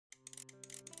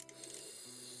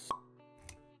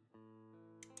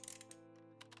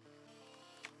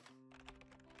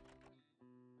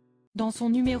Dans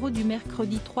son numéro du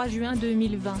mercredi 3 juin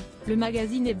 2020, le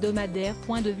magazine hebdomadaire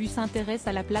Point de vue s'intéresse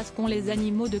à la place qu'ont les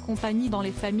animaux de compagnie dans les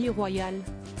familles royales.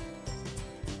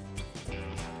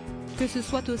 Que ce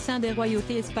soit au sein des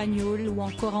royautés espagnoles ou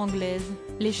encore anglaises,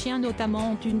 les chiens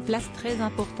notamment ont une place très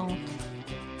importante.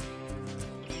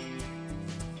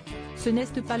 Ce n'est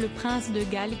pas le prince de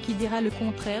Galles qui dira le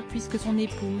contraire puisque son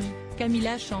épouse,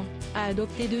 Camilla Champ, a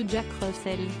adopté deux Jack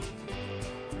Russell.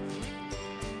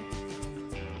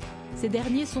 Ces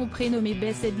derniers sont prénommés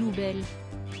Bess et Bluebell.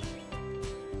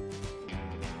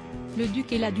 Le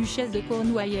duc et la duchesse de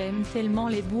Cornouailles aiment tellement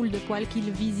les boules de poils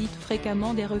qu'ils visitent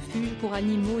fréquemment des refuges pour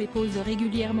animaux et posent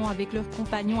régulièrement avec leurs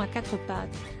compagnons à quatre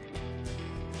pattes.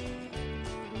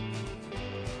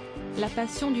 La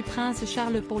passion du prince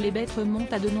Charles pour les bêtes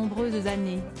remonte à de nombreuses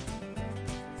années.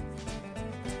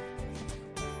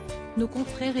 Nos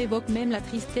confrères évoquent même la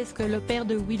tristesse que le père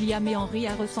de William et Henry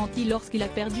a ressentie lorsqu'il a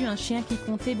perdu un chien qui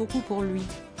comptait beaucoup pour lui.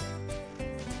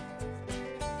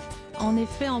 En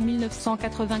effet, en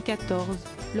 1994,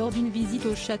 lors d'une visite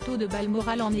au château de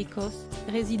Balmoral en Écosse,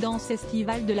 résidence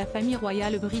estivale de la famille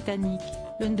royale britannique,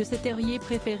 l'un de ses terriers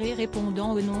préférés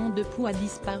répondant au nom de Pou a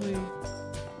disparu.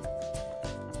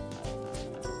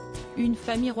 Une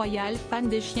famille royale fan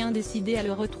des chiens décidait à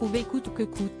le retrouver coûte que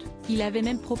coûte. Il avait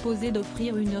même proposé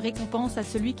d'offrir une récompense à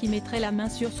celui qui mettrait la main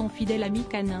sur son fidèle ami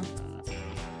canin.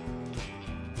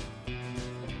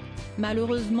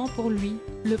 Malheureusement pour lui,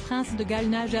 le prince de Galles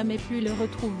n'a jamais pu le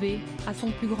retrouver, à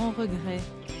son plus grand regret.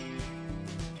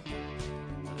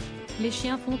 Les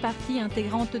chiens font partie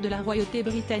intégrante de la royauté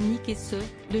britannique et ce,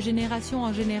 de génération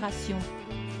en génération.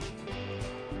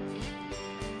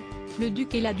 Le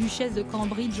duc et la duchesse de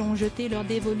Cambridge ont jeté leur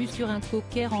dévolu sur un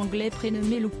cocker anglais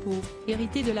prénommé Lupo,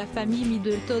 hérité de la famille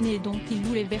Middleton et dont ils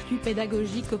louent les vertus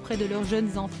pédagogiques auprès de leurs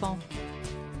jeunes enfants.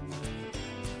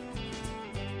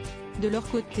 De leur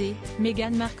côté,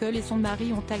 Meghan Markle et son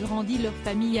mari ont agrandi leur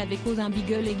famille avec un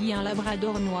beagle et Guy un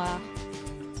labrador noir.